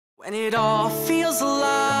When it all feels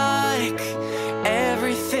like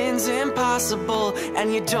everything's impossible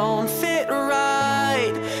and you don't fit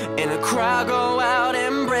right in a crowd, go out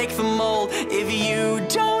and break the mold. If you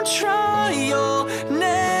don't try, you'll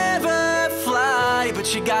never fly.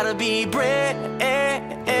 But you gotta be brave,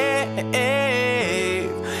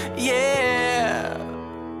 yeah.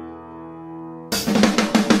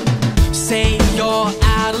 Say you're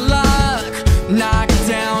out of luck, knocked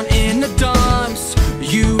down in the dumps.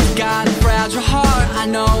 You've got a fragile heart, I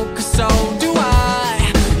know,